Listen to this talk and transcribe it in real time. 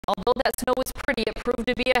snow was pretty. It proved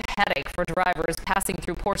to be a headache for drivers passing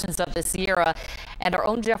through portions of the Sierra. And our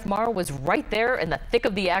own Jeff Maher was right there in the thick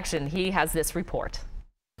of the action. He has this report.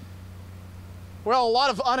 Well, a lot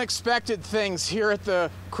of unexpected things here at the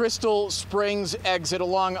Crystal Springs exit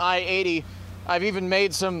along I-80. I've even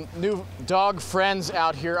made some new dog friends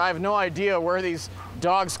out here. I have no idea where these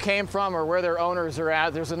dogs came from or where their owners are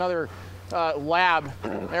at. There's another lab.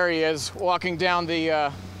 There he is, walking down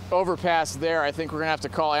the overpass there. I think we're gonna have to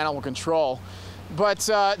call animal control. But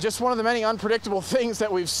just one of the many unpredictable things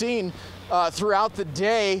that we've seen throughout the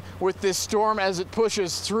day with this storm as it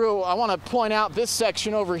pushes through. I want to point out this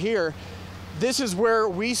section over here. This is where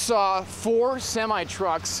we saw 4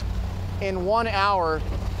 semi-trucks in 1 hour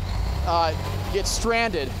get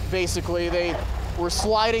stranded, basically. They were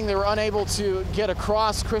sliding, they were unable to get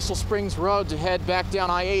across Crystal Springs Road to head back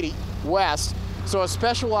down I-80 west. So a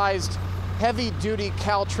specialized heavy-duty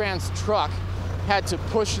Caltrans truck had to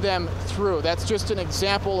push them through. That's just an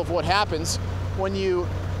example of what happens when you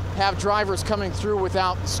have drivers coming through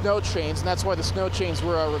without snow chains, and that's why the snow chains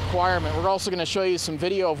were a requirement. We're also going to show you some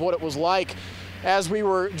video of what it was like as we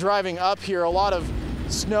were driving up here. A lot of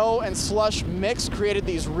snow and slush mix created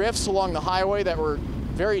these rifts along the highway that were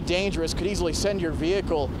very dangerous, could easily send your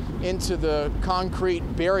vehicle into the concrete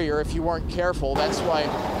barrier if you weren't careful. That's why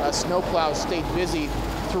snowplows stayed busy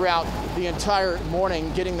throughout the entire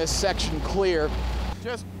morning getting this section clear.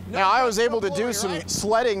 Now, I was able to do some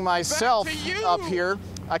sledding myself up here.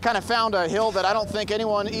 I kind of found a hill that I don't think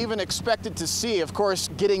anyone even expected to see. Of course,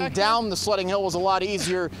 getting down the sledding hill was a lot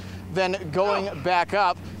easier than going back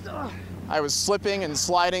up. I was slipping and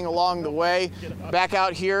sliding along the way. Back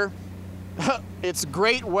out here, it's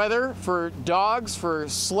great weather for dogs, for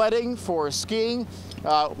sledding, for skiing.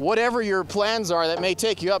 Whatever your plans are that may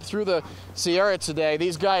take you up through the Sierra today,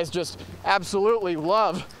 these guys just absolutely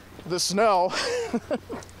love the snow.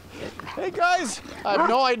 Hey guys, I have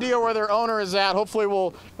no idea where their owner is at. Hopefully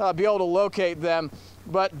we'll be able to locate them.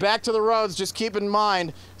 But back to the roads, just keep in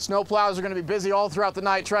mind, snowplows are going to be busy all throughout the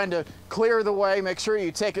night trying to clear the way. Make sure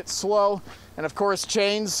you take it slow. And of course,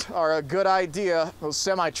 chains are a good idea. Those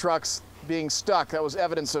semi-trucks being stuck, that was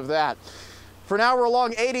evidence of that. For now, we're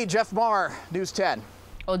along 80. Jeff Maher, News 10.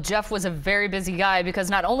 Well, Jeff was a very busy guy because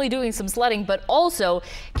not only doing some sledding, but also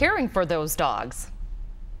caring for those dogs.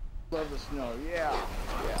 Love the snow, yeah.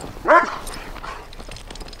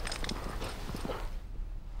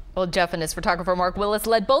 Well, Jeff and his photographer Mark Willis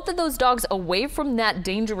led both of those dogs away from that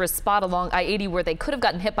dangerous spot along I-80 where they could have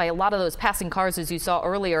gotten hit by a lot of those passing cars, as you saw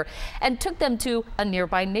earlier, and took them to a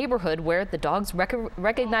nearby neighborhood where the dogs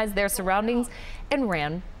recognized their surroundings and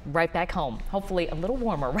ran right back home. Hopefully a little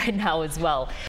warmer right now as well.